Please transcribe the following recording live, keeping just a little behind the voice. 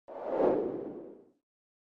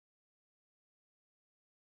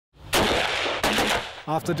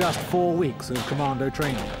After just 4 weeks of commando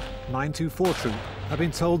training, 924 Troop have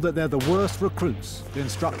been told that they're the worst recruits the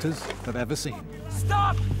instructors have ever seen.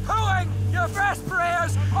 Stop pulling your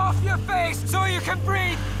respirators off your face so you can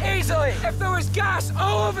breathe easily. If there was gas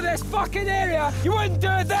all over this fucking area, you wouldn't do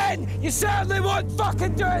it then. You certainly won't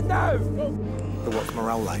fucking do it now. But what's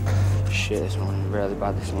morale like? Shit this morning, really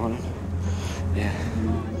bad this morning. Yeah.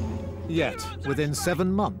 Yet, within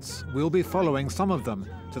 7 months, we'll be following some of them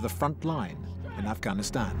to the front line in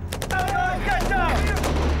Afghanistan. Get down!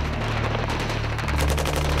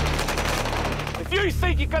 If you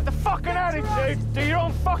think you got the fucking attitude to your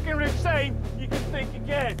own fucking routine, you can think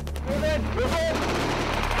again. Move in, move in.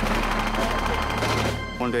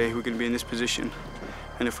 One day we're going to be in this position,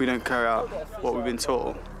 and if we don't carry out what we've been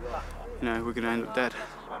taught, you know, we're going to end up dead.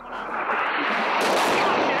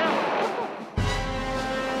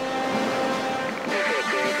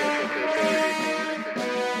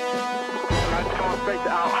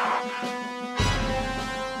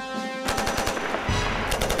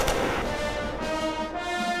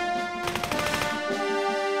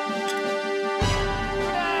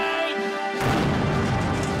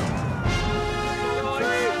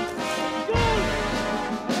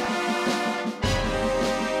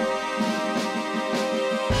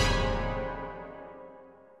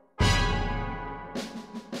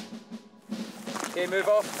 Okay, move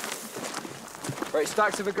off. Right,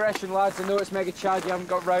 stacks of aggression, lads. I know it's Mega Chad, you haven't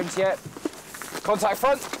got rounds yet. Contact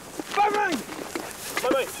front. Bang, bang!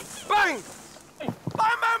 Bang, bang! Bang!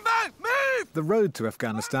 Bang, bang, bang! Move! The road to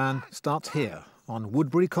Afghanistan starts here, on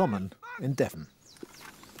Woodbury Common in Devon.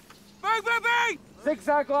 Bang, bang, bang!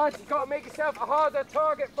 Zigzag, lads. You've got to make yourself a harder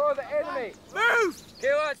target for the enemy. Move!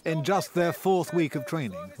 Okay, lads. In just their 4th week of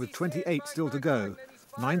training, with 28 still to go,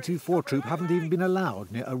 924 Troop haven't even been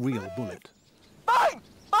allowed near a real bullet. Bang!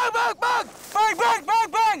 Bang, bang, bang! Bang, bang,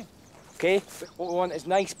 bang, bang! Okay, what we want is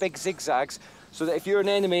nice big zigzags, so that if you're an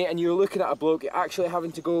enemy and you're looking at a bloke, you're actually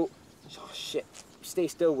having to go, oh shit, stay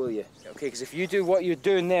still, will you? Okay, because if you do what you're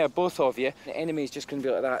doing there, both of you, the enemy is just going to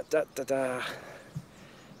be like that, da, da, da.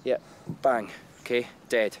 Yeah, bang, okay,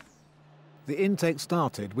 dead. The intake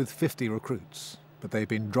started with 50 recruits, but they've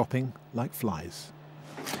been dropping like flies.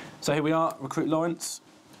 So here we are, Recruit Lawrence.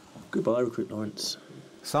 Goodbye, Recruit Lawrence.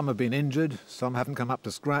 Some have been injured, some haven't come up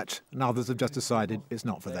to scratch, and others have just decided it's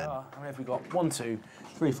not for them. How many have we got? 1, 2,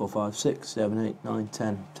 3, 4, 5, 6, 7, 8, 9,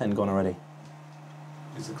 10. 10 gone already.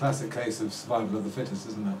 It's a classic case of survival of the fittest,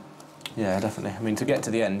 isn't it? Yeah, definitely. I mean, to get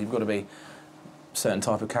to the end, you've got to be a certain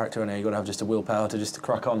type of character in there. You've got to have just a willpower to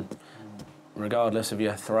crack on, regardless if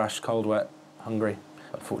you're thrashed, cold, wet, hungry.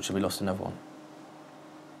 Unfortunately, we lost another one.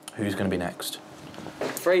 Who's going to be next?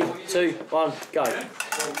 3, 2, 1, go.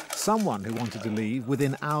 Someone who wanted to leave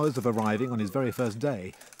within hours of arriving on his very first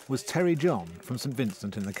day was Terry John from St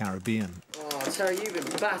Vincent in the Caribbean. Oh, Terry, you've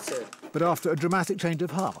been battered. But after a dramatic change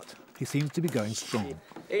of heart, he seems to be going strong.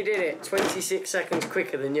 He did it 26 seconds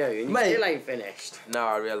quicker than you, and you still ain't finished. Now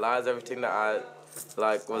I realise everything that I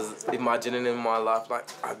was imagining in my life, like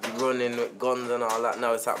I'd be running with guns and all that.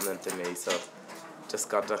 Now it's happening to me, so just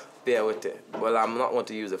gotta bear with it. Well, I'm not want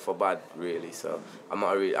to use it for bad, really. So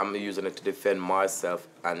I'm using it to defend myself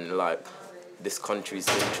and like this country's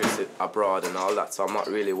interests abroad and all that. So I'm not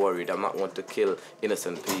really worried. I'm not want to kill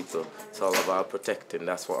innocent people. It's all about protecting.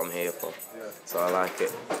 That's what I'm here for. Yeah. So I like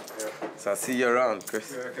it. Yeah. So I'll see you around,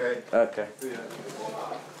 Chris. Yeah, okay. Okay. Yeah.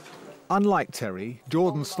 Unlike Terry,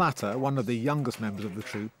 Jordan Slatter, one of the youngest members of the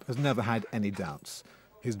troop, has never had any doubts.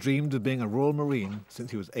 He's dreamed of being a Royal Marine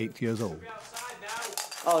since he was 8 years old.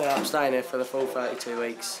 Oh yeah, I'm staying here for the full 32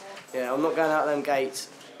 weeks. Yeah, I'm not going out them gates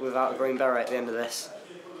without a green beret at the end of this.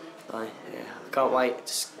 So, yeah, I can't wait.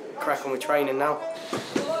 Just crack on with training now.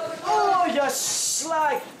 Oh, you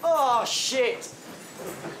slag! Oh, shit!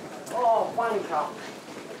 Oh, wanker.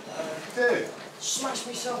 Dude. Smashed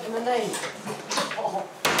myself in the knee. Oh.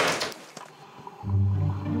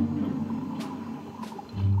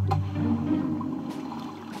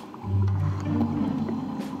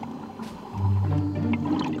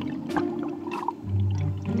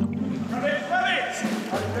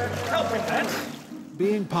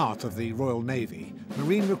 Being part of the Royal Navy,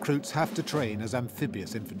 Marine recruits have to train as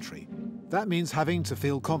amphibious infantry. That means having to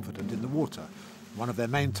feel confident in the water. One of their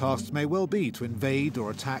main tasks may well be to invade or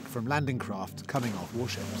attack from landing craft coming off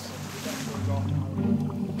warships.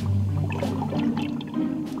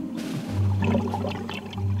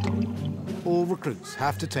 All recruits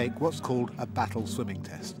have to take what's called a battle swimming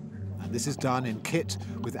test. And this is done in kit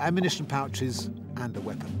with ammunition pouches and a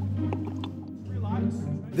weapon.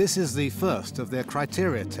 This is the first of their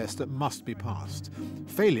criteria tests that must be passed.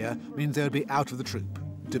 Failure means they'll be out of the troop.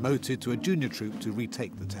 demoted to a junior troop to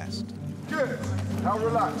retake the test. Good. Now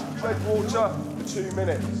relax. Tread water for 2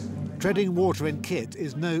 minutes. Treading water in kit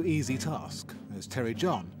is no easy task, as Terry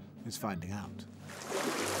John is finding out.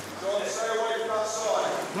 John, stay away from that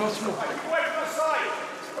side. No, it's not. Away from the side.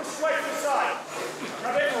 Push away from the side.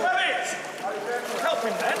 Grab it, grab it. Help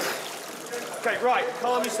him then. Okay, right.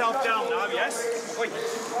 Calm yourself down now, yes? Wait,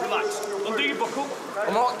 relax. Undo your buckle.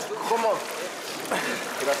 Come on, come on.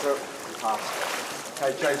 Get up for it. Pass.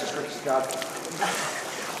 Okay, change as quick as you can.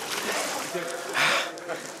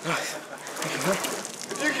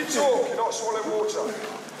 If you can talk, you're not swallowing water.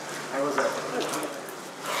 How was it?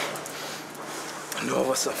 I knew I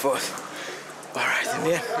was so fast. All right, in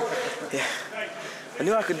the end, yeah. I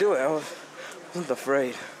knew I could do it. I wasn't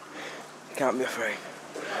afraid. You can't be afraid.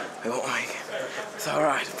 I won't make it. It's all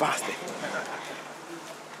right, passed it.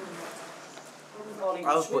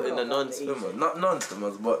 I was putting the non-swimmers, not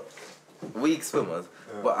non-swimmers, but weak swimmers.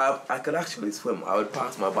 But I could actually swim. I would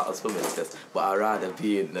pass my battle swimming test, but I'd rather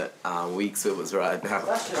be in the weak swimmers right now.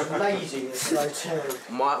 That's just laziness, though, too.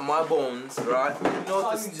 My bones, right? You know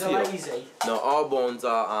Bones are lazy. No, our bones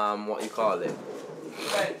are what you call it?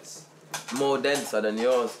 Dense. More denser than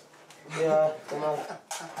yours. Yeah, I know.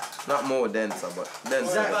 Not more denser, but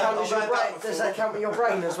denser. Does that count with your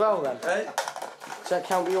brain as well, then? Hey? Does that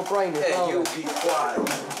count with your brain as well? Hey, you be quiet.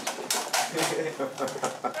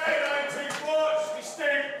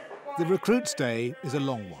 The recruits' day is a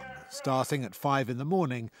long one. Starting at 5 in the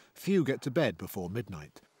morning, few get to bed before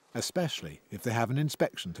midnight, especially if they have an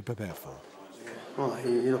inspection to prepare for. Well,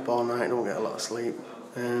 you're up all night, don't get a lot of sleep.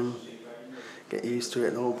 Get used to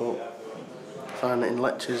it though, but find it in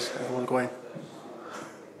lectures, everyone's going.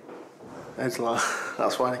 It's like,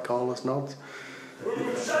 that's why they call us nods.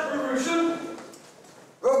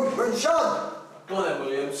 Run, Sean! Go on then,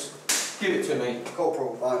 Williams. Give it to me.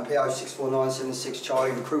 Corporal, I'm PO 64976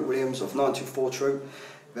 Charlie, Recruit Williams of 924 Troop.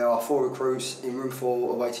 There are 4 recruits in room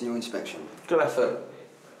 4 awaiting your inspection. Good effort.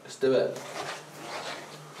 Let's do it.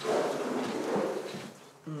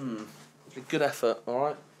 Good effort,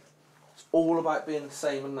 alright? It's all about being the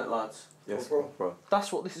same, isn't it, lads? Yes, Corporal.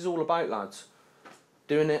 That's what this is all about, lads.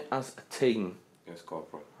 Doing it as a team. Yes,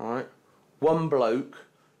 Corporal. Alright? One bloke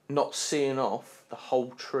not seeing off the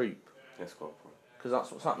whole troop. Yes, Corporal. Because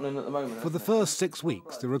that's what's happening at the moment. For the first 6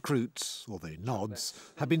 weeks, the recruits, or the nods,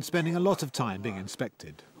 have been spending a lot of time being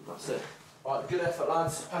inspected. That's it. Right, good effort,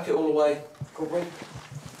 lads. Pack it all away. Corporal.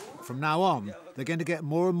 From now on, they're going to get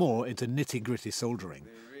more and more into nitty-gritty soldiering,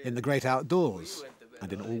 in the great outdoors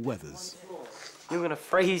and in all weathers. You're going to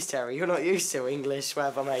freeze, Terry. You're not used to English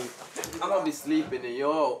weather, mate. I'm going to be sleeping in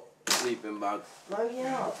your sleeping bag. No, you're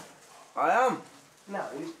not. I am. No,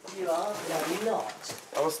 you are. No, you're not.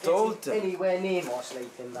 I was told to. Anywhere near my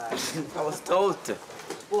sleeping bag. I was told to.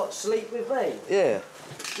 What, sleep with me? Yeah.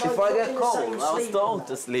 No, if I get in the cold, same I was sleeping told bag.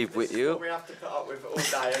 to sleep with you. We have to put up with all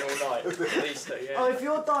day and all night, at least, yeah. Oh, if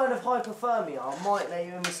you're dying of hypothermia, I might let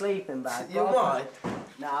you in my sleeping bag. You might?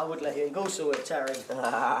 Nah, I would let you in. Go sort it, Terry.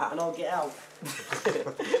 And I'll get out.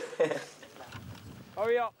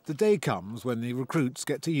 Hurry up. The day comes when the recruits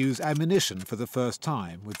get to use ammunition for the first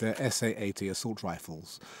time with their SA-80 assault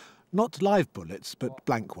rifles. Not live bullets, but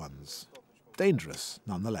blank ones. Dangerous,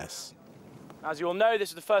 nonetheless. As you all know, this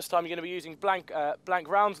is the first time you're going to be using blank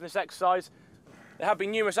rounds in this exercise. There have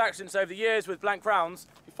been numerous accidents over the years with blank rounds.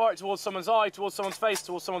 If you fire it towards someone's eye, towards someone's face,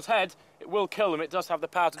 towards someone's head, it will kill them. It does have the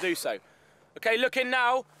power to do so. OK, look in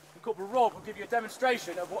now. Corporal Rob will give you a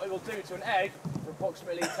demonstration of what it will do to an egg for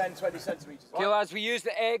approximately 10-20 centimetres. Okay, lads, we use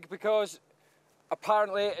the egg because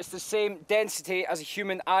apparently it's the same density as a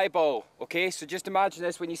human eyeball. Okay, so just imagine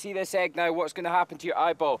this. When you see this egg now, what's going to happen to your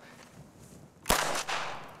eyeball?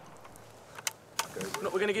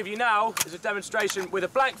 What we're going to give you now is a demonstration with a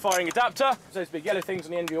blank firing adapter. Those big yellow things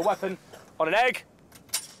on the end of your weapon on an egg.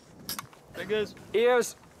 Fingers.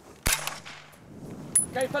 Ears.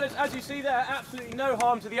 OK, fellas, as you see there, absolutely no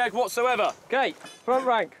harm to the egg whatsoever. Okay, front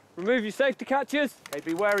rank. Remove your safety catches. OK,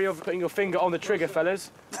 be wary of putting your finger on the trigger,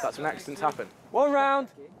 fellas. That's when accidents happen. 1 round,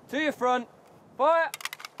 to your front. Fire.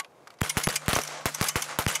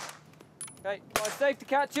 OK, 5 safety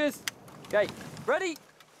catches. OK, ready?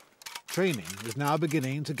 Training is now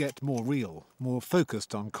beginning to get more real, more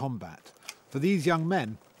focused on combat. For these young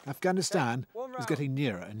men, Afghanistan is getting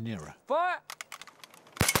nearer and nearer. Fire.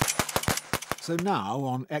 So now,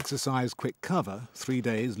 on Exercise Quick Cover, 3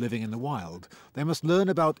 days living in the wild, they must learn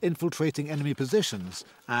about infiltrating enemy positions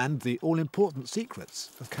and the all-important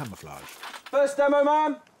secrets of camouflage. First demo,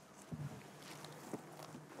 man.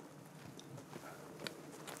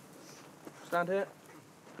 Stand here.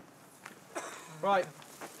 Right.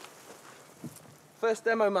 First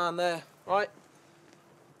demo man there, right?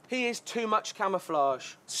 He is too much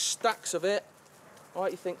camouflage. Stacks of it. All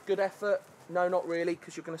right, you think, good effort? No, not really,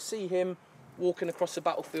 because you're going to see him walking across the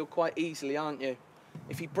battlefield quite easily, aren't you?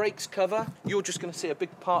 If he breaks cover, you're just going to see a big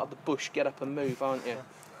part of the bush get up and move, aren't you?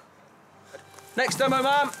 Next demo,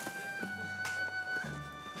 ma'am.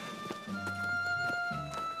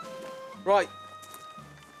 Right.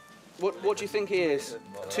 What do you think he is?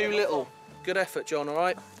 Too little. Good effort, John, all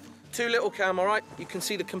right? Too little, Cam, all right? You can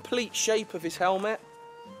see the complete shape of his helmet.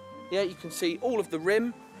 Yeah, you can see all of the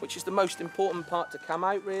rim, which is the most important part to cam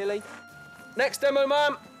out, really. Next demo,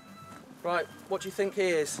 ma'am. Right, what do you think he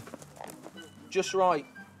is? Just right.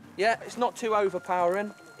 Yeah, it's not too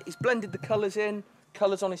overpowering. He's blended the colours in,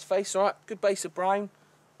 colours on his face, all right? Good base of brown,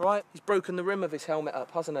 all right? He's broken the rim of his helmet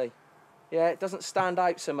up, hasn't he? Yeah, it doesn't stand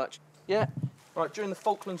out so much. Yeah, right, during the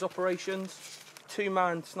Falklands operations,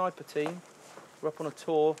 two-man sniper team were up on a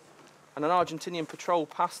tour and an Argentinian patrol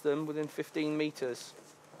passed them within 15 metres.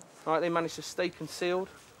 All right, they managed to stay concealed,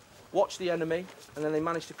 watch the enemy, and then they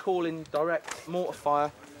managed to call in direct mortar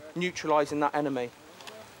fire, neutralising that enemy.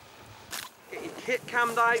 Get your kit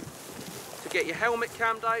cammed out, to get your helmet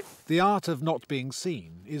cammed out. The art of not being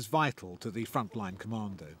seen is vital to the frontline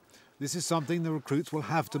commando. This is something the recruits will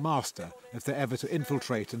have to master if they're ever to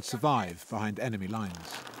infiltrate and survive behind enemy lines.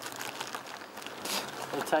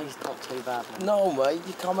 It tastes not too bad, man. No, mate,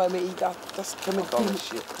 you can't make me eat that. That's chemical and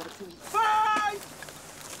shit. 5,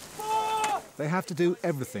 4. They have to do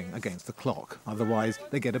everything against the clock, otherwise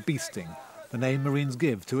they get a beasting, the name Marines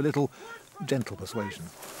give to a little gentle persuasion.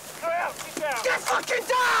 Get fucking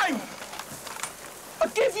down! I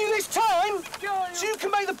give you this time so you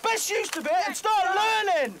can make the best use of it and start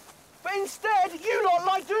learning. But instead, you lot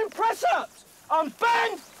like doing press-ups.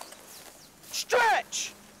 Bend,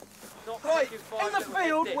 stretch. Right, in the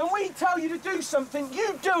field, when we tell you to do something,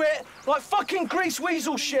 you do it like fucking grease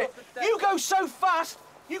weasel shit. You go so fast,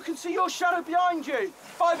 you can see your shadow behind you.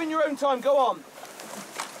 5 in your own time, go on.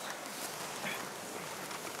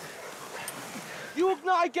 You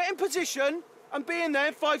ignite, get in position, and be in there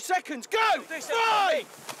in 5 seconds. Go! 5!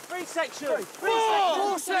 3 sections. 4!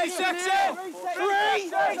 4 sections! 3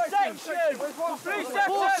 sections!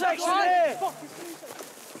 4 sections here!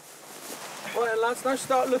 Right, lads, now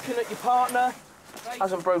start looking at your partner.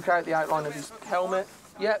 Hasn't broke out the outline of his helmet.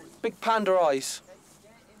 Yeah, big panda eyes.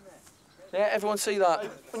 Yeah, everyone see that?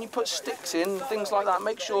 When you put sticks in, things like that,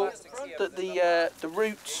 make sure that the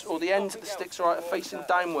roots or the ends of the sticks are facing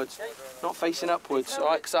downwards, not facing upwards, all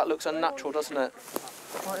right? Because that looks unnatural, doesn't it?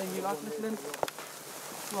 Right, then, you lads listening?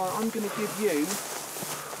 Right, I'm going to give you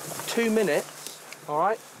 2 minutes, all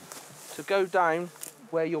right, to go down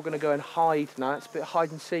where you're going to go and hide now. It's a bit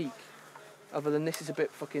hide and seek. Other than this is a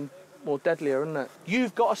bit fucking more deadlier, isn't it?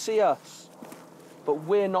 You've got to see us, but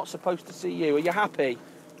we're not supposed to see you. Are you happy?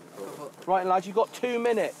 Right, lads, you've got 2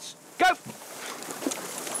 minutes. Go!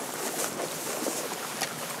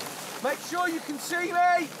 Make sure you can see me!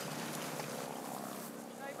 Hey,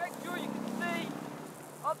 make sure you can see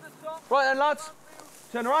up the top. Right then, lads.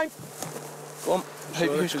 Turn around. Go on.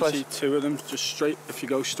 Who's close? See 2 of them just straight. If you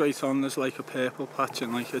go straight on, there's like a purple patch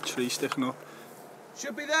and like a tree sticking up.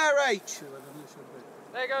 Should be there, H.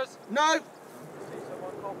 There goes. No.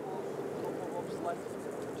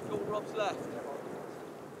 Couple Rob's left.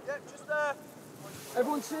 Yeah, just there.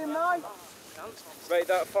 Everyone see him now? Right,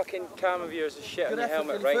 that fucking cam of yours is shit on Good your effort,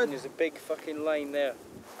 helmet, Billy right? Ford. And there's a big fucking line there.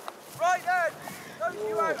 Right then. Those of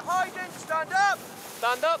you out hiding, stand up.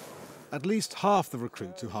 Stand up. At least half the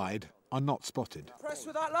recruits who hide are not spotted. Impressed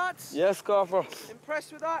with that, lads? Yes, Corporal.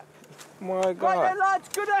 Impressed with that? My God. Right then, lads.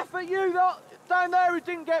 Good effort, you lot down there who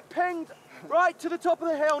didn't get pinged. Right to the top of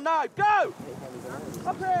the hill now. Go.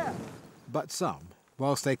 Up here. But some,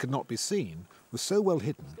 whilst they could not be seen, were so well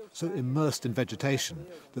hidden, so immersed in vegetation,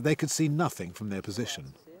 that they could see nothing from their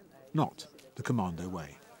position. Not the Commando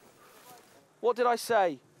way. What did I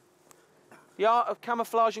say? The art of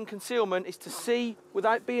camouflage and concealment is to see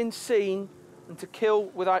without being seen and to kill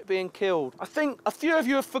without being killed. I think a few of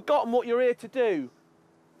you have forgotten what you're here to do.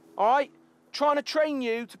 All right? Trying to train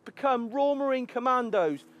you to become Royal Marine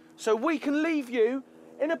Commandos so we can leave you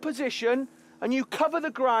in a position and you cover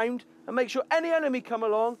the ground and make sure any enemy come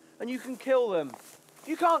along and you can kill them. If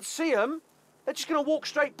you can't see them, they're just going to walk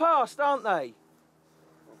straight past, aren't they?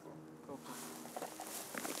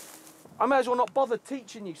 I may as well not bother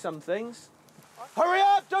teaching you some things. Hurry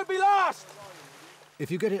up, don't be last!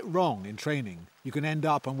 If you get it wrong in training, you can end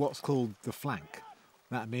up on what's called the flank.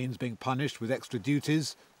 That means being punished with extra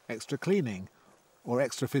duties, extra cleaning, or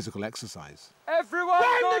extra physical exercise. Everyone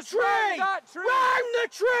round the tree! Round the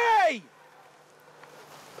tree!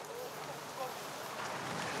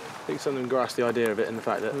 I think Sunderland grasped the idea of it and the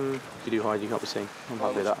fact that if you do hide, you can't be seen. I'm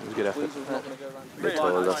happy with that. It was a good effort. They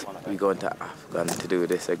told us we're going to Afghan to do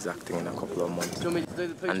this exact thing in a couple of months.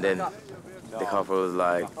 And then the cover was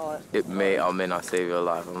like, it may or may not save your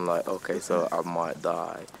life. I'm like, okay, so I might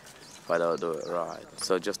die if I don't do it right.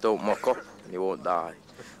 So just don't muck up and you won't die.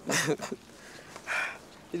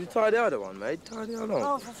 Did you tie the other one, mate? Tie the other one.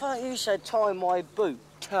 Oh, for fuck, you said tie my boot.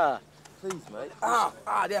 Please, mate.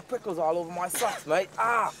 There are prickles all over my socks, mate.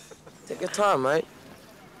 Take your time, mate.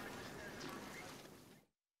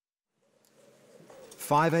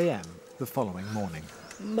 5 a.m. the following morning.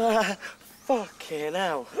 Man, fucking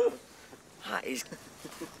hell. That is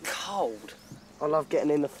cold. I love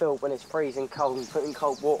getting in the field when it's freezing cold and putting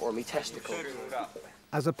cold water on my testicles.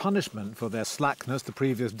 As a punishment for their slackness the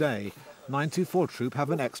previous day, 924 Troop have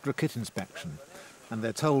an extra kit inspection. And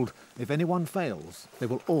they're told if anyone fails, they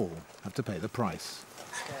will all have to pay the price.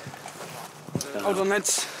 Hold on,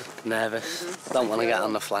 lads. Nervous. Don't want to get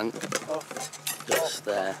on the flank. Just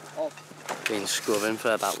been scrubbing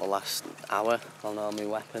for about the last hour on all my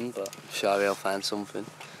weapon, but sure he'll find something.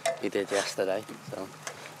 He did yesterday, so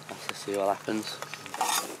let's just see what happens.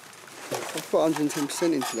 I've put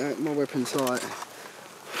 110% into that. My weapon's like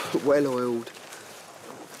well oiled.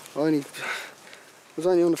 I was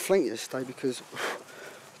only on the flank yesterday because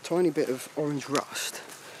a tiny bit of orange rust,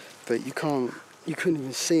 but you couldn't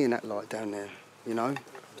even see in that light down there, you know?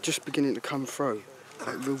 Just beginning to come through,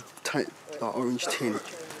 like real like orange tint.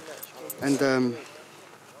 And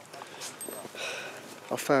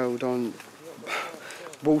I failed on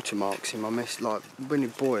watermarks in my mess. Like when you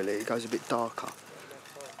boil it, it goes a bit darker.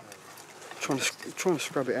 Trying to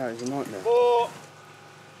scrub it out is a nightmare. 4,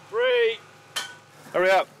 3. Hurry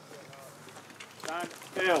up. Stand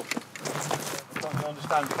still. Don't you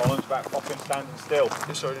understand, Collins, about fucking standing still?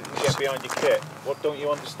 Yes, Sergeant. Get behind your kit. What don't you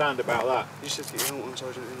understand about that? You said to get your on,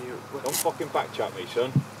 Sergeant, and you... Don't fucking backchat me,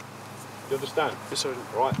 son. You understand? Yes, Sergeant.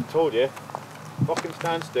 Right, I told you. Fucking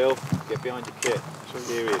stand still. Get behind your kit.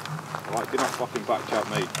 Period. Right, do not fucking backchat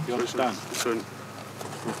me. Do you understand? Yes, Sergeant.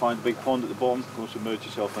 You'll find a big pond at the bottom. Go submerge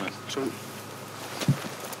yourself in it. Sergeant.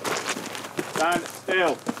 Stand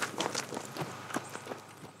still.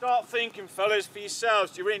 Start thinking, fellas, for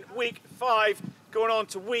yourselves. You're in week 5, going on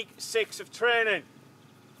to week 6 of training.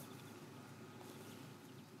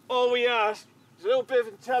 All we ask is a little bit of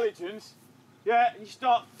intelligence, yeah, and you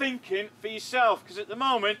start thinking for yourself, because at the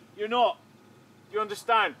moment, you're not. Do you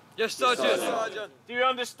understand? Yes, Sergeant. Yes, Sergeant. Do you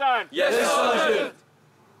understand? Yes, Sergeant.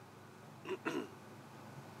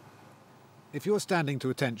 If you're standing to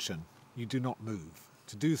attention, you do not move.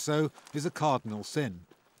 To do so is a cardinal sin.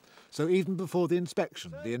 So even before the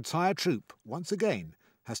inspection, the entire troop, once again,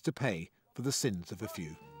 has to pay for the sins of a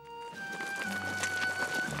few.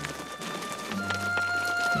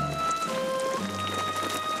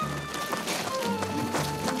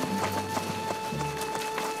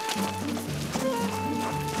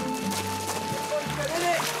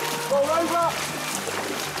 Roll over.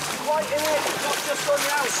 Right in it, not just on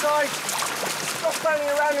the outside. Stop standing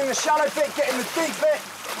around in the shallow bit, get in the deep bit.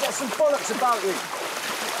 Get some bollocks about you.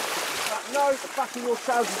 No, the back of your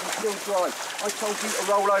trousers are still dry. I told you to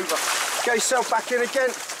roll over. Get yourself back in again.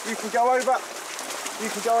 You can go over. You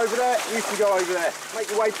can go over there. You can go over there. Make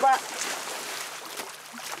your way back.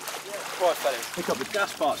 Right, fellas, pick up the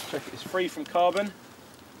gas parts, check it's free from carbon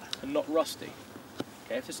and not rusty.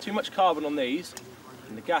 Okay, if there's too much carbon on these,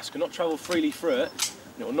 then the gas cannot travel freely through it,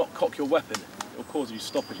 and it will not cock your weapon. It will cause you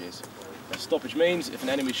stoppages. Now, stoppage means if an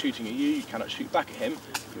enemy is shooting at you, you cannot shoot back at him,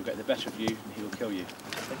 he'll get the better of you and he will kill you.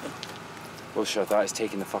 Well, sure, that is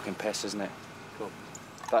taking the fucking piss, isn't it? Cool.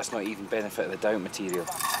 That's not even benefit of the doubt material.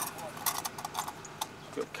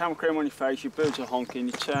 You've got cam cream on your face, your boots are honking,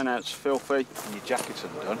 your turnout's filthy, and your jacket's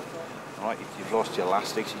undone. Right, you've lost your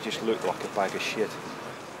elastics, you just look like a bag of shit.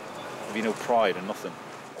 Have you no pride or nothing?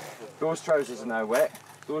 Those trousers are now wet.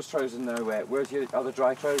 Those trousers are now wet. Where's your other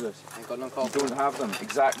dry trousers? Ain't got no cold. You don't have them,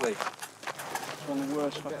 exactly. It's one of the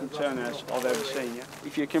worst fucking turnouts I've ever seen, yeah?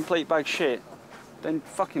 If you're a complete bag of shit, then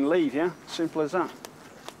fucking leave, yeah? Simple as that.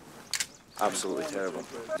 Absolutely terrible.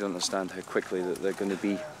 I don't understand how quickly that they're going to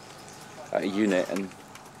be at a unit and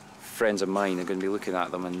friends of mine are going to be looking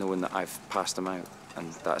at them and knowing that I've passed them out.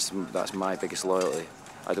 And that's my biggest loyalty.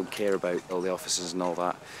 I don't care about all the officers and all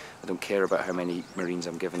that. I don't care about how many Marines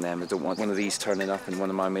I'm giving them. I don't want one of these turning up and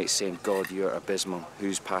one of my mates saying, God, you're abysmal.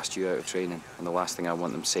 Who's passed you out of training? And the last thing I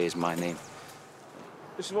want them to say is my name.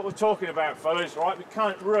 This is what we're talking about, fellas, right? We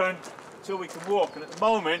can't run until we can walk. And at the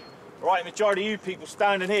moment, right, the majority of you people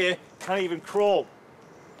standing here can't even crawl.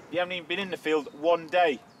 You haven't even been in the field one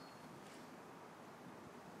day.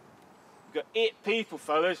 We've got 8 people,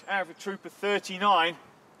 fellas, out of a troop of 39.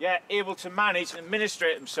 yeah, able to manage and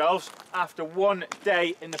administrate themselves after 1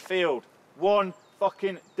 day in the field. 1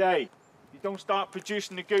 fucking day. You don't start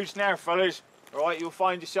producing the goods now, fellas, all right, you'll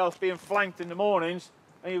find yourself being flanked in the mornings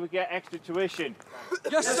and you will get extra tuition.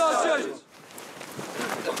 Yes, Sergeant!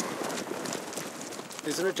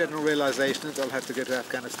 Is there a general realisation that they'll have to go to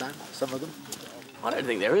Afghanistan, some of them? I don't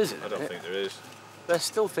think there is. I don't think there is. They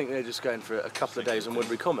still think they're just going for a couple of days on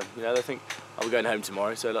Woodbury Common. You know, they think, oh, we're going home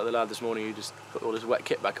tomorrow, so like the lad this morning who just put all his wet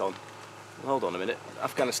kit back on. Well, hold on a minute.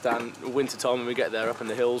 Afghanistan, winter time when we get there, up in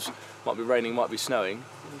the hills, might be raining, might be snowing.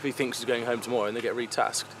 If he thinks he's going home tomorrow and they get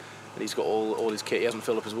retasked, and he's got all his kit, he hasn't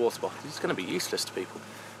filled up his water bottle, he's going to be useless to people.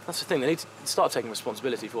 That's the thing, they need to start taking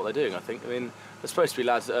responsibility for what they're doing, I think. I mean, they're supposed to be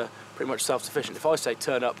lads that are pretty much self-sufficient. If I say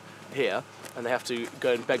turn up here and they have to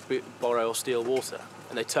go and beg, borrow or steal water,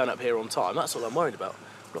 and they turn up here on time, that's all I'm worried about.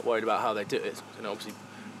 I'm not worried about how they do it. You know, obviously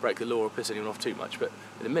break the law or piss anyone off too much, but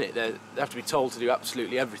in a minute they have to be told to do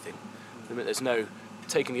absolutely everything. In a minute there's no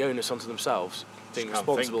taking the onus onto themselves, being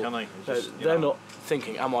responsible. They're not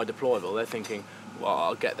thinking, am I deployable? They're thinking, well,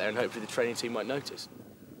 I'll get there and hopefully the training team might notice.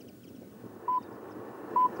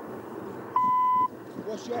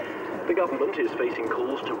 The government is facing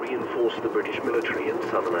calls to reinforce the British military in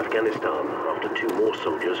southern Afghanistan after 2 more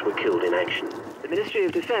soldiers were killed in action. The Ministry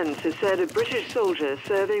of Defence has said a British soldier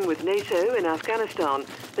serving with NATO in Afghanistan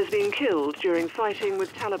has been killed during fighting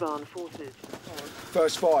with Taliban forces.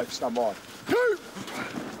 First 5, stand by. Go!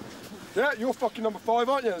 Yeah, you're fucking number 5,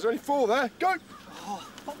 aren't you? There's only 4 there. Go!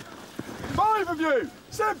 5 of you!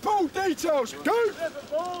 Simple details, go!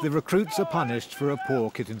 The recruits are punished for a poor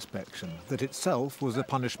kit inspection that itself was a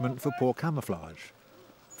punishment for poor camouflage.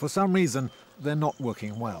 For some reason, they're not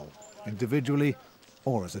working well, individually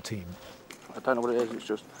or as a team. I don't know what it is, it's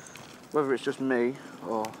just, whether it's just me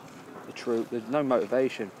or the troop, there's no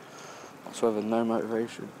motivation. Whatsoever, no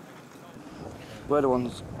motivation. We're the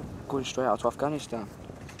ones going straight out to Afghanistan.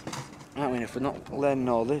 I mean, if we're not learning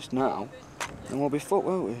all this now, then we'll be fucked,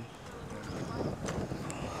 won't we?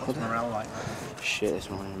 What's morale like? Shit this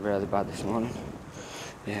morning, really bad this morning.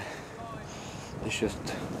 Yeah. It's just,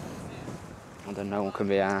 I don't know, no one can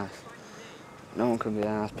be arsed. No one can be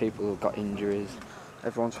arsed, people have got injuries.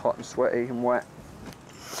 Everyone's hot and sweaty and wet.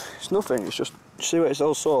 It's nothing, it's just, see what it's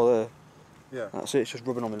all sore there? Yeah. That's it, it's just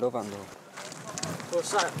rubbing on my love handle.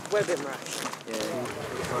 What's that? Webbing rash? Yeah.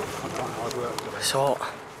 It's hot.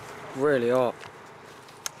 Really hot.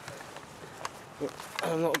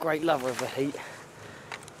 I'm not a great lover of the heat.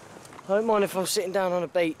 I don't mind if I'm sitting down on a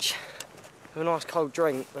beach with a nice cold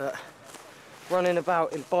drink, but running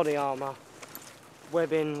about in body armour,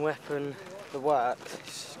 webbing, weapon, the works,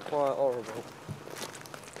 it's quite horrible.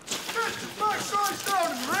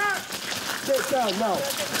 Sit down now.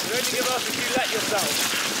 You only give up if you let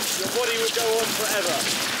yourself. Your body will go on forever.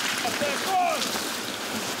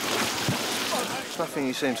 Nothing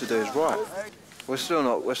you seem to do is right. We're still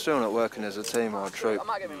not working as a team or a troop,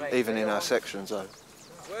 even in our sections though.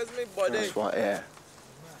 Where's me body? That's right, yeah.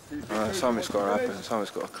 Something's got to happen,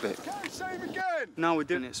 something's got to click. Now we're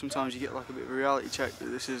doing it, sometimes you get like a bit of a reality check that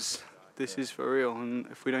this is for real, and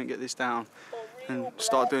if we don't get this down and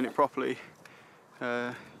start doing it properly, you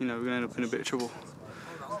know, we're going to end up in a bit of trouble.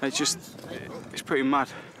 It's pretty mad.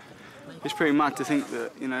 It's pretty mad to think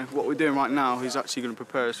that, you know, what we're doing right now is actually going to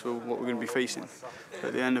prepare us for what we're going to be facing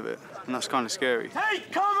at the end of it, and that's kind of scary.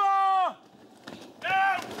 Take cover!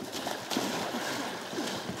 Now!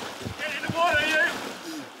 Get in the water, you!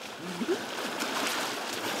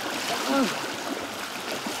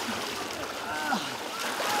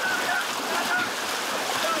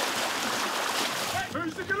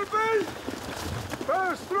 Who's it going to be?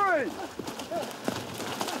 First 3!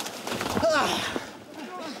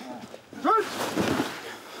 Good.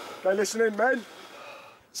 Okay, listen in, men.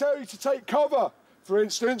 Tell you to take cover. For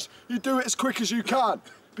instance, you do it as quick as you can,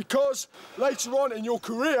 because later on in your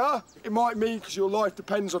career, it might mean because your life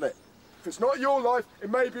depends on it. If it's not your life,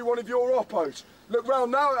 it may be one of your oppos. Look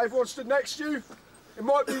round now, everyone stood next to you. It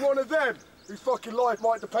might be one of them whose fucking life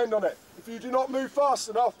might depend on it. If you do not move fast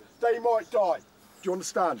enough, they might die. Do you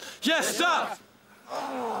understand? Yes, sir!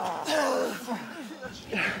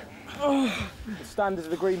 The standards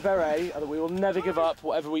of the Green Beret are that we will never give up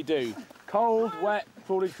whatever we do. Cold, wet,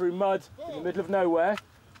 crawling through mud in the middle of nowhere,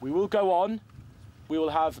 we will go on. We will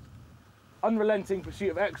have unrelenting pursuit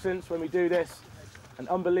of excellence when we do this, and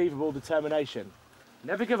unbelievable determination.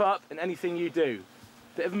 Never give up in anything you do.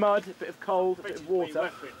 Bit of mud, a bit of cold, a bit of water.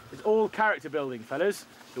 It's all character building, fellas.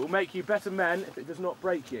 It will make you better men if it does not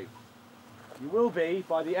break you. You will be,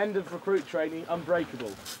 by the end of recruit training,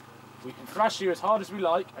 unbreakable. We can thrash you as hard as we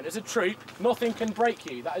like, and as a troop, nothing can break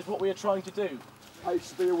you. That is what we are trying to do. Ace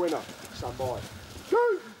to be a winner. Stand by.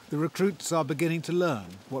 Go! The recruits are beginning to learn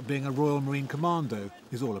what being a Royal Marine Commando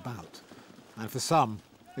is all about. And for some,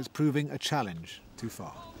 it's proving a challenge too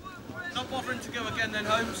far. Not bothering to go again then,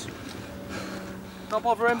 Holmes? Not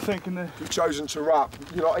bothering? Thinking that you've chosen to wrap.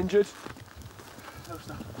 You're not injured? No,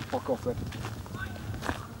 sir. Fuck off then.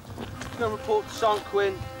 Go report to Sergeant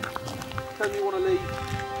Quinn. Tell me you want to leave.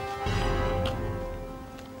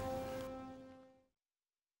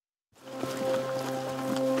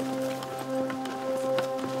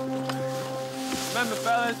 Remember,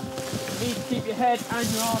 fellas, you need to keep your head and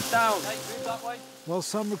your arms down. Hey, move that way. While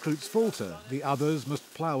some recruits falter, the others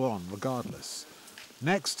must plough on regardless.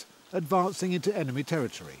 Next, advancing into enemy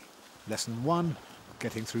territory. Lesson 1,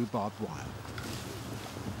 getting through barbed wire.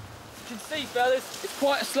 You can see, fellas, it's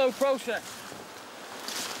quite a slow process.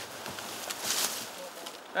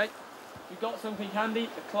 Hey, you've got something handy,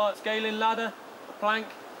 a scaling ladder, a plank,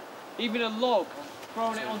 even a log,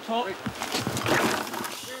 throwing it on top.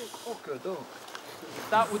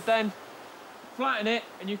 That would then flatten it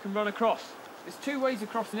and you can run across. There's two ways of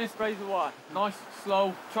crossing this razor wire. Nice,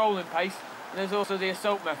 slow, trolling pace, and there's also the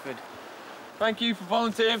assault method. Thank you for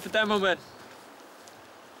volunteering for demo men.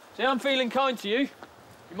 See, I'm feeling kind to you.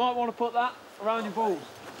 You might want to put that around your balls.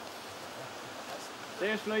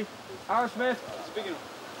 Seriously, Arrowsmith,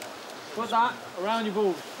 put that around your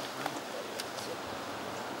balls.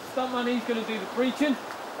 Stuntman, he's going to do the preaching.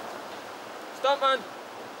 Stuntman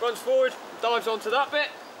runs forward, dives onto that bit.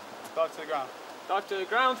 Dive to the ground. Dive to the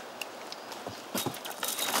ground.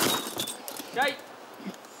 Okay.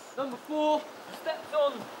 Number 4, steps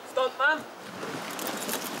on stuntman.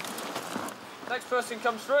 Next person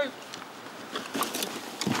comes through.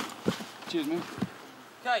 Excuse me.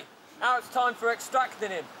 Okay, now it's time for extracting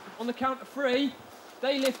him. On the count of 3,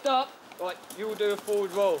 they lift up. Right, you will do a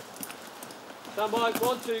forward roll. Stand by,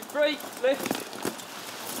 1, 2, 3, lift.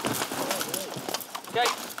 Okay,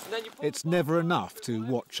 and then you pull. It's never enough to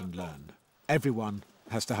watch and learn. Everyone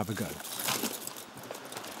has to have a go.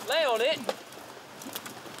 Lay on it.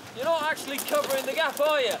 You're not actually covering the gap,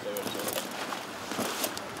 are you?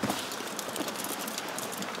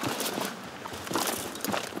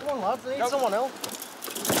 Come on, lads, I need someone else.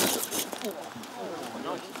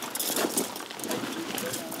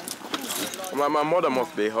 My mother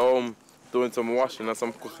must be home doing some washing or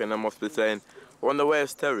some cooking. I must be saying, I wonder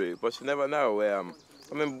where's Terry, but she never know where I'm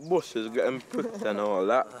in bushes getting pricked and all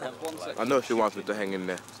that. I know she wants me to hang in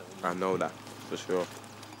there. I know that, for sure.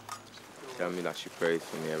 Tell me that she prays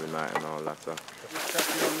for me every night and all that. So.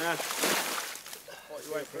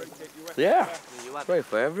 Yeah, I pray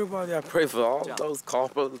for everybody. I pray for all those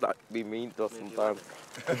corporals that be mean to us sometimes.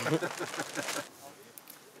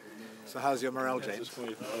 So how's your morale, James?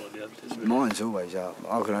 Mine's always up.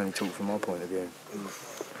 I can only talk from my point of view.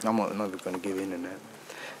 I'm not never going to give in and that.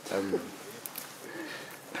 Don't know.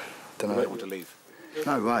 You don't want to leave?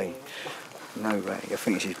 No way. No way. I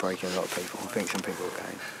think she's breaking a lot of people. I think some people are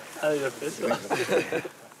going.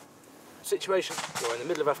 Situation. You're in the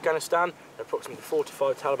middle of Afghanistan, approximately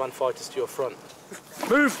 45 Taliban fighters to your front.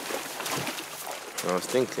 Move! I was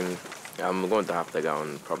thinking, I'm going to have to go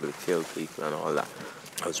and probably kill people and all that.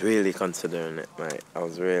 I was really considering it, mate. I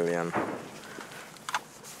was really, and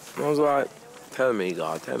I was like, tell me,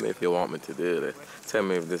 God, tell me if you want me to do this. Tell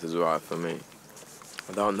me if this is right for me.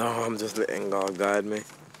 I don't know, I'm just letting God guide me.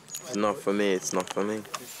 If it's not for me, it's not for me.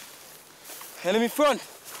 Enemy front!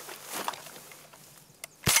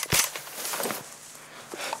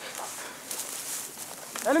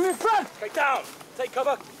 Enemy front! Get down! Take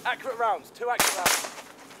cover. Accurate rounds. 2 accurate rounds.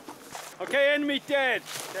 Okay, enemy dead.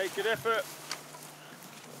 Okay, good effort.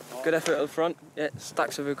 Good effort at the front. Yeah,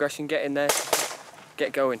 stacks of aggression. Get in there.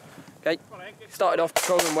 Get going. Okay. Started off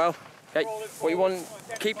patrolling well. Okay. What you want?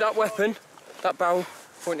 Keep that weapon, that barrel,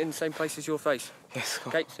 pointing in the same place as your face. Yes.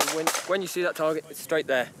 Okay. So when you see that target, it's straight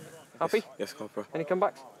there. Happy? Yes, Corporal. Any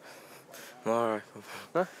comebacks? All right, Corporal.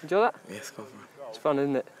 No? Enjoy that? Yes, Corporal. It's fun,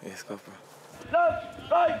 isn't it? Yes, Corporal.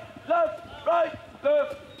 Left, right, left, right,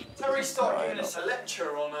 left. Terry started giving us a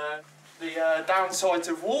lecture on the downsides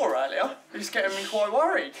of war earlier. It's getting me quite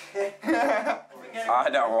worried. I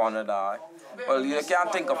don't want to die. Well, you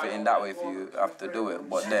can't think of it in that way if you have to do it,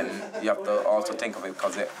 but then you have to also think of it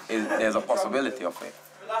because there's a possibility of it.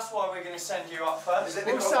 That's why we're going to send you up first.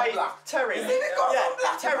 We'll say, Terry.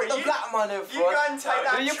 Terry, the black man in front. You go and take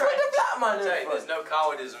that. You put the black man in front. There's no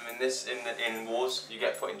cowardism in wars. You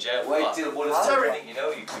get put in jail. Wait till the war is Terry. You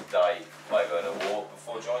know you could die by going to war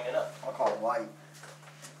before joining up. I can't wait.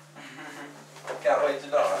 Can't wait to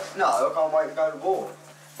die. No, I can't wait to go to war.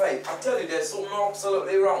 Mate, I tell you, there's something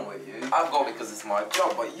absolutely wrong with you. I go because it's my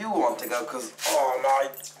job, but you want to go because, oh my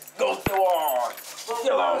Go to war.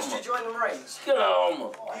 Kill Why him. did you join the Marines? Kill him.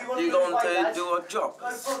 You're going to do a job.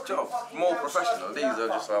 More professional. These are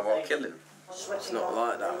just about killing. It's not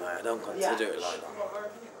like that, mate. I don't consider it like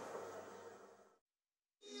that.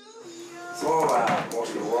 It's all about what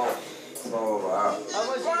you want. It's all about. How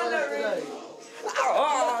much you want to do?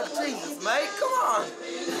 Oh, Jesus, mate, come on.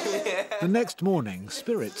 The next morning,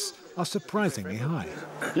 spirits are surprisingly high.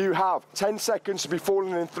 You have 10 seconds to be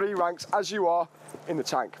falling in 3 ranks as you are in the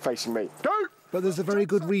tank facing me. Go! But there's a very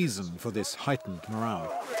good reason for this heightened morale.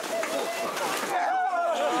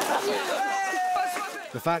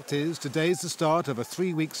 The fact is, today's the start of a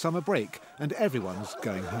 3-week summer break and everyone's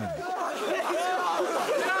going home.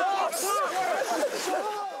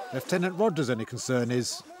 Lieutenant Rogers' only concern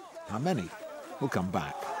is how many will come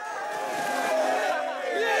back.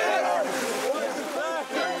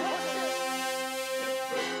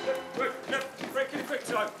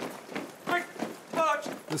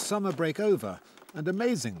 The summer break over, and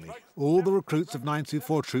amazingly, all the recruits of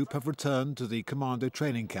 924 Troop have returned to the Commando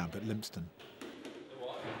training camp at Lympston.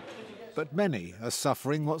 But many are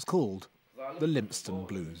suffering what's called the Lympston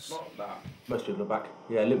Blues. Most people are back.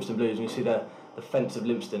 Yeah, Lympston Blues, and you see the fence of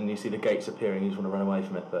Lympston, and you see the gates appearing, you just want to run away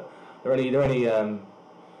from it. But they're only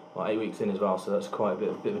like 8 weeks in as well, so that's quite a bit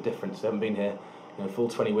of a difference. They haven't been here, full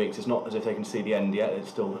 20 weeks. It's not as if they can see the end yet. It's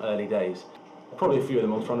still early days. Probably a few of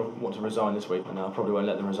them will want to resign this week, and I probably won't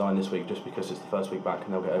let them resign this week just because it's the first week back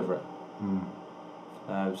and they'll get over it.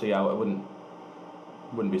 So yeah, I wouldn't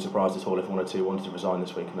be surprised at all if 1 or 2 wanted to resign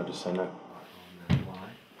this week, and I'd just say no.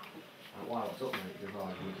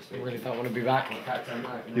 I really don't want to be back.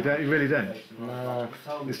 You really don't? No.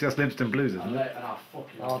 It's just Lympston Blues, isn't it? I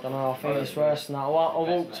don't know, I think it's worse than that. I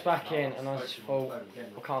walked back in and I just thought,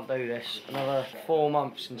 I can't do this. Another 4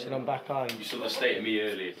 months until I'm back home. You sort of stated me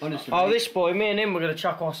earlier. Honestly, oh, this boy, me and him were going to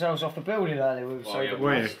chuck ourselves off the building earlier. We were so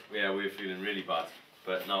depressed. We were feeling really bad.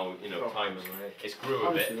 But now, it's grew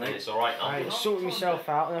a bit and it's alright now. I sorted myself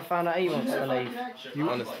out and I found out he wants to leave.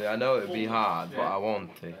 Honestly, I know it'd be hard, but I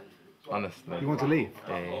want to. Honestly. You want to leave?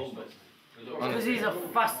 Yeah. Because he's a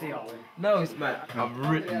fussy old. No, it's mate. I've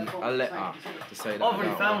written a letter to say that I've already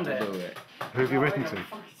I don't found want it. to do it. Who have you written to?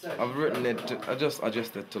 I've written it to, I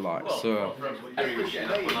just did to like, sir.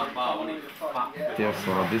 Dear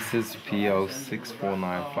sir, this is PO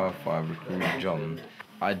 64955 recruit John.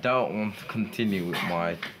 I don't want to continue with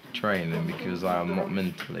my training because I am not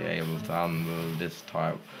mentally able to handle this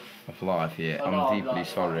type of life here. I'm deeply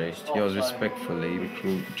sorry. Yours respectfully,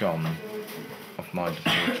 recruit John of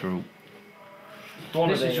 94 Troop.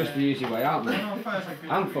 This is just the easy way out, mate.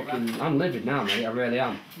 I'm livid now, mate, I really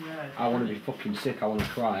am. I want to be fucking sick, I want to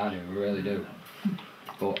cry, I really do.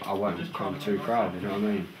 But I won't, I'm too proud, you know what I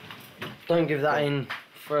mean? Don't give that in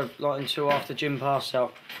for until after Jim passes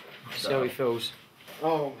out. See how he feels.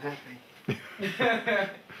 Oh, I'm happy.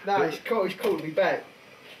 No, it's cool to be back.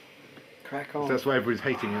 Crack on. So that's why everybody's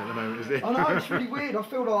hating you at the moment, is it? I know, it's really weird. I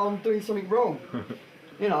feel like I'm doing something wrong.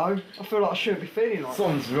 I feel like I shouldn't be feeling like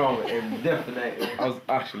Something's wrong with him, definitely. I was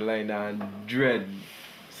actually laying down dread.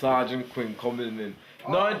 Sergeant Quinn coming in.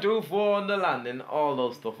 924 on the landing, all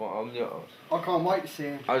those stuff on yours. I can't wait to see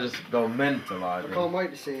him. I just go mental like I can't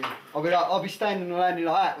wait to see him. I'll be standing on the landing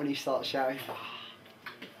like that when he starts shouting.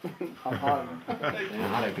 I'm home. Yeah,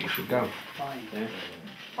 I don't think you should go. Fine. Yeah.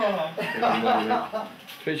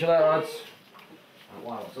 Speak to you later, lads.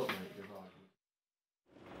 Wow, what's up, mate?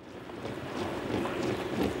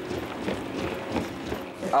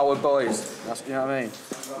 Our boys, that's, you know what I mean?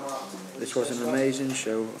 This was an amazing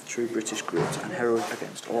show of true British grit and heroic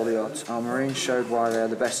against all the odds. Our Marines showed why they're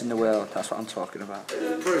the best in the world, that's what I'm talking about.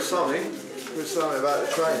 Prove something about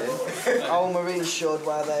the training. Our Marines showed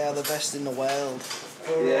why they are the best in the world.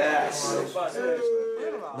 Yes.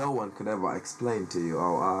 No one could ever explain to you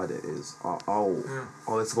how hard it is, or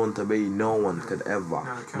how it's going to be. No one could ever.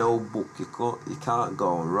 No book, you can't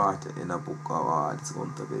go and write it in a book how hard it's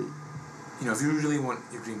going to be. If you really want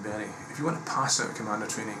your green beret, if you want to pass out commando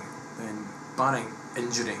training, then barring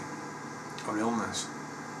injury or illness,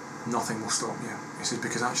 nothing will stop you. He says,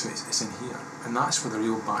 because actually it's in here, and that's where the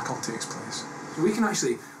real battle takes place. So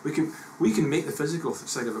we can make the physical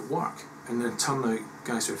side of it work, and then turn out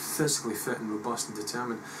guys who are physically fit and robust and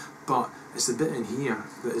determined. But it's the bit in here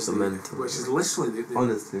that is the mental, which is literally the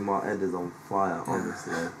honestly, my head is on fire. Yeah.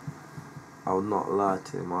 Honestly, I would not lie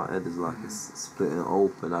to you. My head is like it's splitting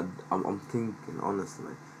open. I'm thinking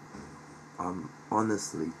honestly. I'm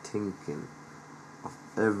honestly thinking of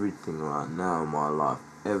everything right now in my life,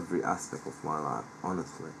 every aspect of my life.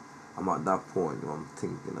 Honestly, I'm at that point where I'm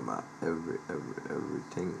thinking about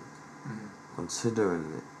everything,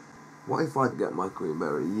 considering it. What if I get my green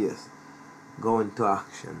beret? Yes. go into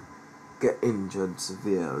action, get injured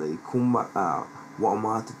severely, come back out, what am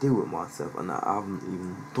I to do with myself? And I haven't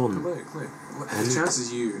even done. Look, the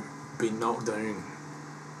chances of you being knocked down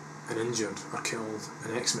and injured or killed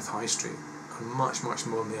in Exmouth High Street are much, much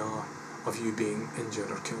more than they are of you being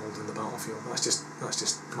injured or killed in the battlefield. That's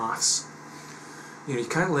just maths. You know, you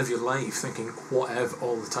can't live your life thinking what if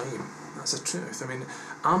all the time. That's the truth. I mean,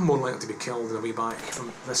 I'm more likely to be killed in a wee bike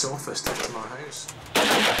from this office to my house.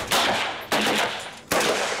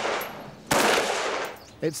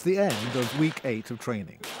 It's the end of week 8 of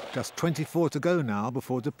training. Just 24 to go now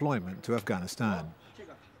before deployment to Afghanistan.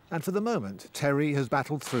 And for the moment, Terry has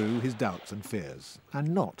battled through his doubts and fears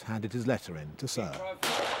and not handed his letter in to Sir.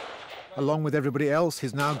 Along with everybody else,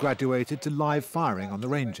 he's now graduated to live firing on the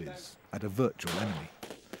ranges at a virtual enemy.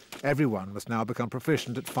 Everyone must now become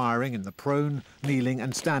proficient at firing in the prone, kneeling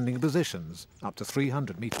and standing positions up to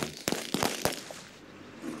 300 metres.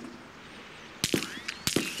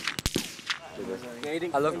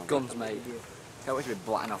 I love guns, mate. Can't wait to be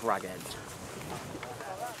blatting off ragheads.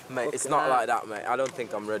 Mate, it's not like that, mate. I don't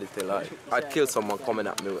think I'm ready to, like... I'd kill someone coming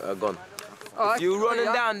at me with a gun. Oh, if you're running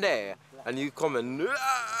down there and you come and...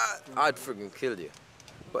 I'd freaking kill you.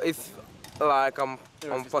 But if, like, I'm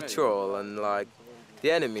on patrol and, like,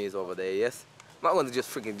 the enemy is over there, yes? I'm not going to just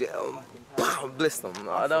freaking... bliss them.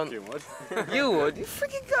 No, I don't... You would. You would? You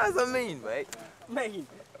freaking guys are mean, mate. Mean?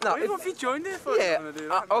 No, if you joined there for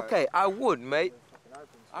okay, I would, mate.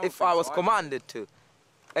 If I was commanded to.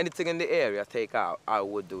 Anything in the area take out, I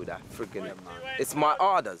would do that. Freaking it's my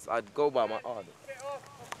orders. I'd go by my orders.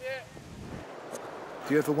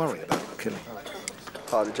 Do you ever worry about killing?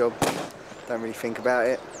 Part of the job. Don't really think about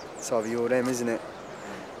it. It's either you or them, isn't it?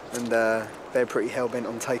 And they're pretty hell-bent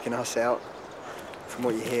on taking us out, from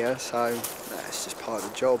what you hear, so it's just part of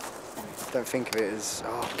the job. Don't think of it as,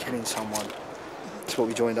 killing someone. It's what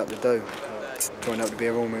we joined up to do. Joined up to be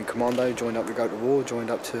a Royal Marine Commando, joined up to go to war,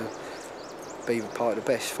 joined up to be part of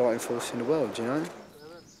the best fighting force in the world, you know?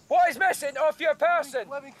 What is missing off your person?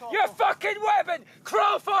 Your fucking weapon!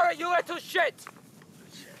 Crawl for it, you little shit!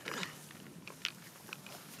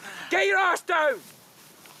 Get your ass down!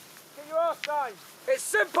 Get your ass down! It's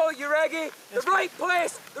simple, you reggie. The right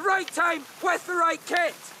place, the right time, with the right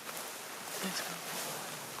kit.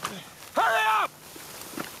 Hurry up!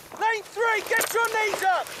 Lane 3, get your knees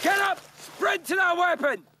up! Get up! Sprint to that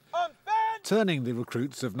weapon! Turning the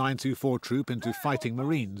recruits of 924 Troop into fighting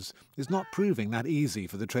Marines is not proving that easy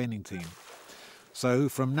for the training team. So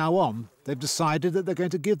from now on, they've decided that they're going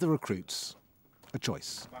to give the recruits a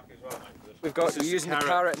choice. We're using the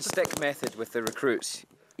carrot and stick method with the recruits.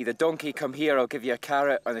 Either donkey, come here, I'll give you a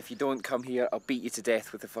carrot, and if you don't come here, I'll beat you to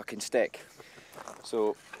death with a fucking stick.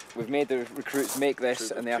 So we've made the recruits make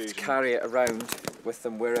this, and they have to carry it around with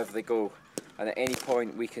them wherever they go. And at any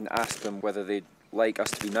point, we can ask them whether they'd like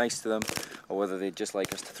us to be nice to them, or whether they'd just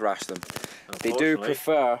like us to thrash them. They do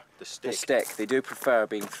prefer the stick. They do prefer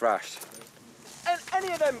being thrashed. And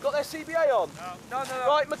any of them got their CBA on? No.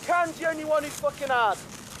 Right, McCann's the only one who's fucking hard.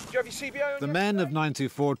 Do you have your CBA on? The men of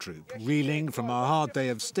 924 Troop, reeling from a hard day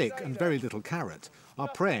of stick and very little carrot, are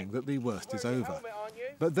praying that the worst is over.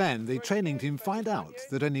 But then the training team find out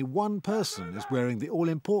that only one person is wearing the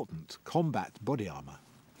all-important combat body armour.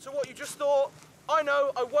 So what, you just thought, I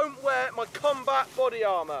know I won't wear my combat body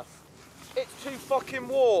armour. It's too fucking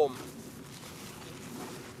warm.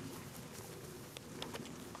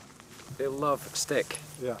 They love stick.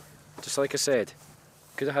 Yeah. Just like I said,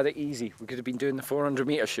 could have had it easy. We could have been doing the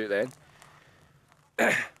 400-metre shoot then.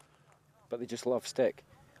 But they just love stick.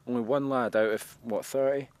 Only one lad out of, what,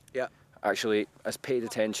 30? Yeah. Actually has paid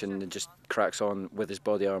attention and just cracks on with his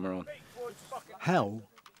body armour on. Hell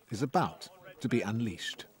is about to be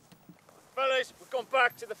unleashed. Fellas, we've gone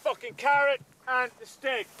back to the fucking carrot and the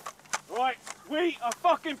stick. Right, we are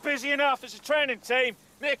fucking busy enough as a training team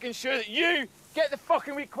making sure that you get the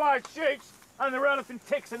fucking required sheets and the relevant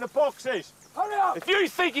ticks in the boxes. Hurry up! If you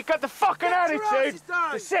think you've got the fucking attitude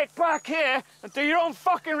to sit back here and do your own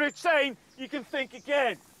fucking routine, you can think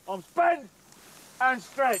again. I'm bent and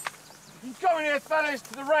straight. You've been going here, fellas,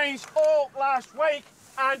 to the range all last week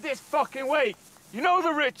and this fucking week. You know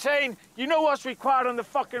the routine, you know what's required on the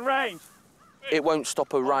fucking range. It won't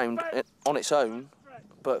stop a round on its own,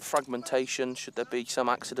 but fragmentation, should there be some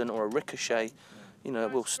accident or a ricochet, you know,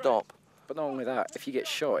 it will stop. But not only that, if you get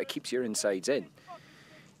shot, it keeps your insides in.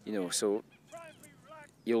 You know, so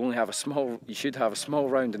you only have you should have a small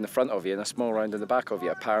round in the front of you and a small round in the back of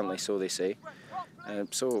you, apparently, so they say.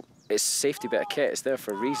 So it's a safety bit of kit, it's there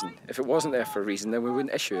for a reason. If it wasn't there for a reason, then we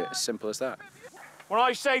wouldn't issue it, as simple as that. When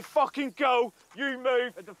I say fucking go, you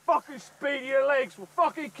move at the fucking speed of your legs will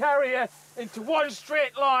fucking carry you into one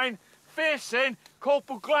straight line facing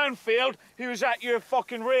Corporal Glanfield, who was at your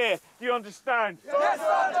fucking rear. Do you understand? Yes,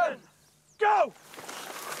 Sergeant! Go!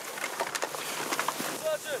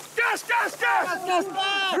 Gas, gas, gas! Gas,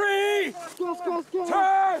 gas! 3,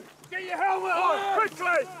 turn! Get your helmet on,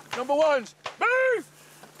 quickly! Number ones, move!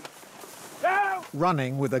 Down!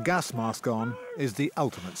 Running with a gas mask on is the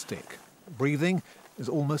ultimate stick. Breathing is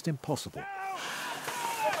almost impossible.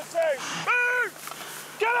 Number 2, move!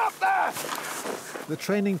 Get up there! The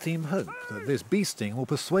training team hope that this beasting will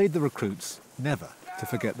persuade the recruits never to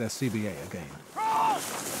forget their CBA again.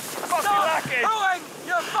 Stop pulling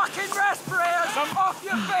your fucking respirators off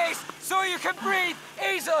your face so you can breathe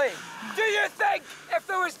easily. Do you think if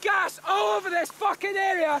there was gas all over this fucking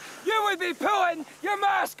area, you would be pulling your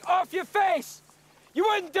mask off your face? You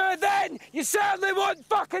wouldn't do it then. You certainly won't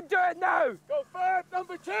fucking do it now. Go firm,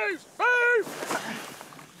 number 2s, move!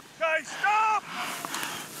 Okay, stop!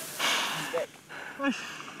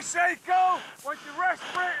 Seiko, with your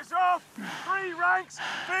respirators off, 3 ranks,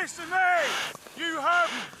 facing me. You have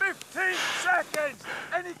 15 seconds.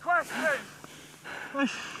 Any questions?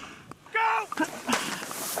 Go!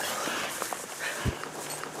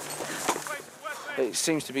 It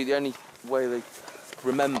seems to be the only way they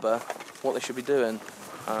remember what they should be doing.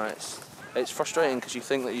 It's frustrating because you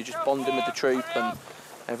think that you're just bonding with the troop and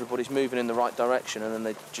everybody's moving in the right direction, and then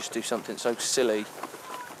they just do something so silly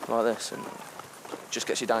like this and it just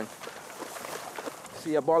gets you down.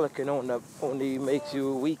 See, a bollocking only makes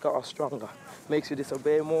you weaker or stronger. Makes you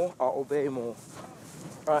disobey more or obey more.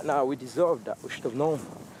 Right now, we deserve that. We should have known.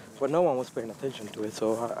 But no one was paying attention to it,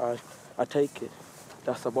 so I take it.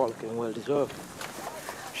 That's a bollocking well deserved.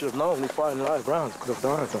 Should have known. These fighting live rounds could have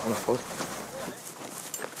done it on us.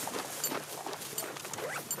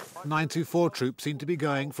 924 troops seem to be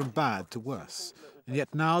going from bad to worse, and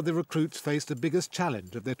yet now the recruits face the biggest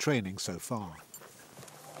challenge of their training so far.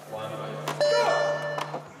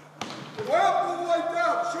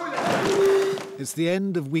 It's the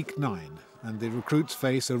end of week 9, and the recruits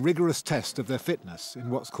face a rigorous test of their fitness in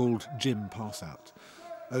what's called gym pass-out.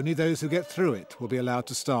 Only those who get through it will be allowed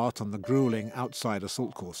to start on the gruelling outside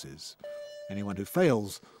assault courses. Anyone who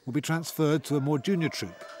fails will be transferred to a more junior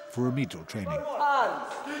troop for remedial training.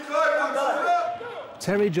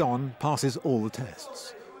 Terry John passes all the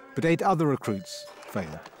tests, but 8 other recruits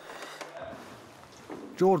fail.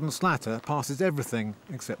 Jordan Slatter passes everything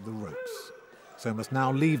except the ropes, so must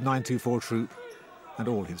now leave 924 troop and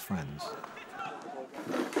all his friends.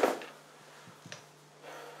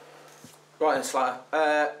 Right then,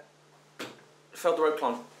 Slatter. Failed the rope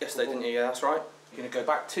climb yesterday, didn't you? Yeah, that's right. You're going to go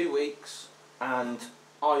back 2 weeks, and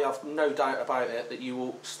I have no doubt about it that you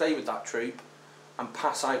will stay with that troop and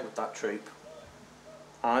pass out with that troop.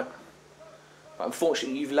 All right. But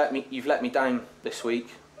unfortunately, you've let me down this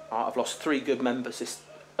week. I've lost 3 good members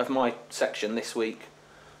of my section this week.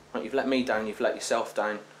 Right, you've let me down. You've let yourself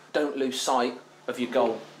down. Don't lose sight of your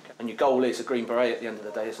goal, and your goal is a green beret at the end of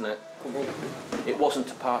the day, isn't it? It wasn't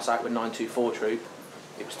to pass out with 924 troop.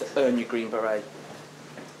 It was to earn your green beret.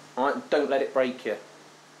 All right. Don't let it break you.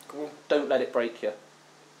 Don't let it break you.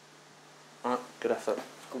 All right. Good effort.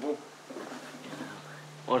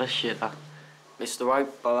 What a shitter. Missed the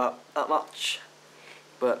rope by that much,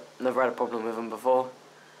 but never had a problem with them before.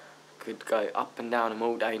 Could go up and down them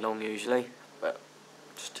all day long usually, but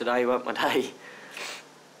just today weren't my day.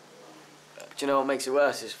 But do you know what makes it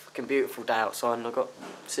worse? It's a fucking beautiful day outside and I got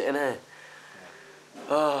sitting here.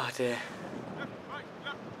 Oh dear.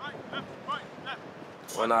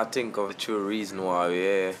 When I think of the true reason why we're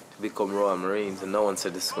here, to become Royal Marines, and no one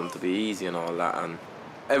said this is going to be easy and all that, and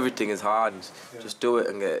everything is hard. Just do it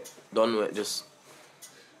and get it done with. Just,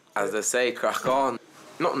 as they say, crack on.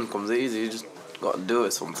 Nothing comes easy, you just got to do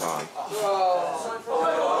it sometimes. You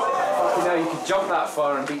know, you can jump that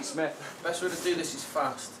far and beat Smith. Best way to do this is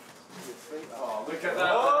fast. Oh, look at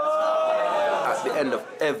that. At the end of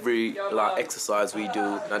every exercise we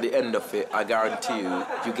do, at the end of it, I guarantee you,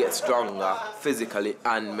 you get stronger physically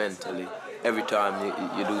and mentally every time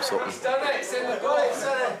you do something.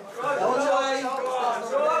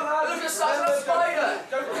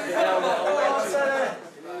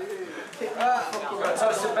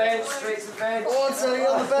 Touch the bench, straight to the bench. Go on, Sonny,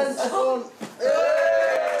 on the bench, go on.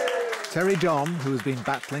 Terry John, who has been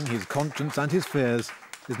battling his conscience and his fears,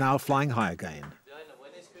 is now flying high again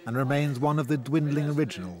and remains one of the dwindling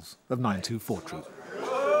originals of 924 Troop.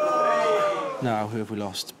 Now, who have we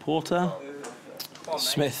lost? Porter,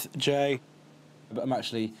 Smith, Jay. But I'm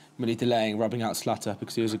actually really delaying rubbing out Slatter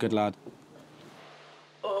because he was a good lad.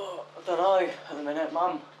 Oh, I don't know at the minute,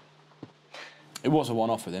 Mum. It was a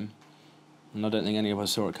one-off with him, and I don't think any of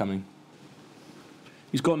us saw it coming.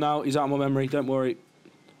 He's gone now, he's out of my memory, don't worry.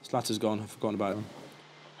 Slatter's gone, I've forgotten about him.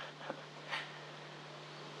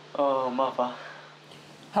 Oh, mother.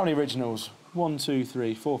 How many originals? 1, 2,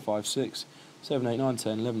 3, 4, 5, 6, 7, 8, 9,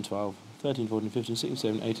 10, 11, 12, 13, 14, 15, 16,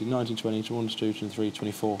 17, 18, 19, 20, 21, 22, 23,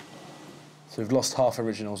 24. So we've lost half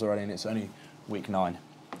originals already and it's only week 9.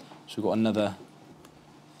 So we've got another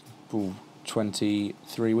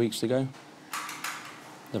 23 weeks to go.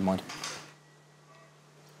 Never mind.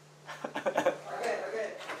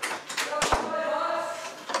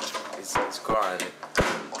 It's grinding.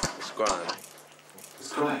 It's grinding.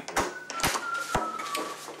 It's grinding.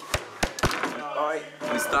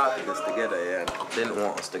 We started this together, yeah. Didn't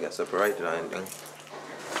want us to get separated or anything.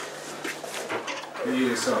 You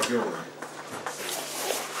yourself, you're all right.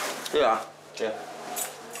 Yeah.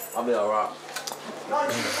 I'll be alright.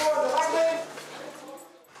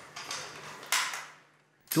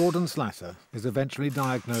 Jordan Slatter is eventually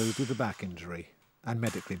diagnosed with a back injury and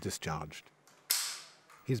medically discharged.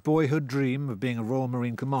 His boyhood dream of being a Royal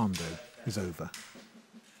Marine Commando is over.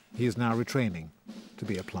 He is now retraining to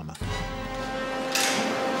be a plumber.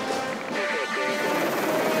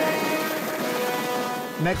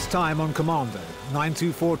 Next time on Commando,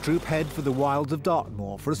 924 Troop head for the wilds of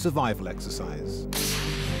Dartmoor for a survival exercise.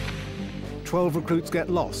 12 recruits get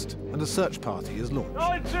lost and a search party is launched.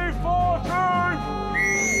 924 Troop!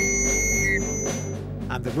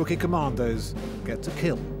 And the rookie commandos get to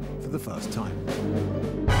kill for the first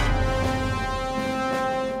time.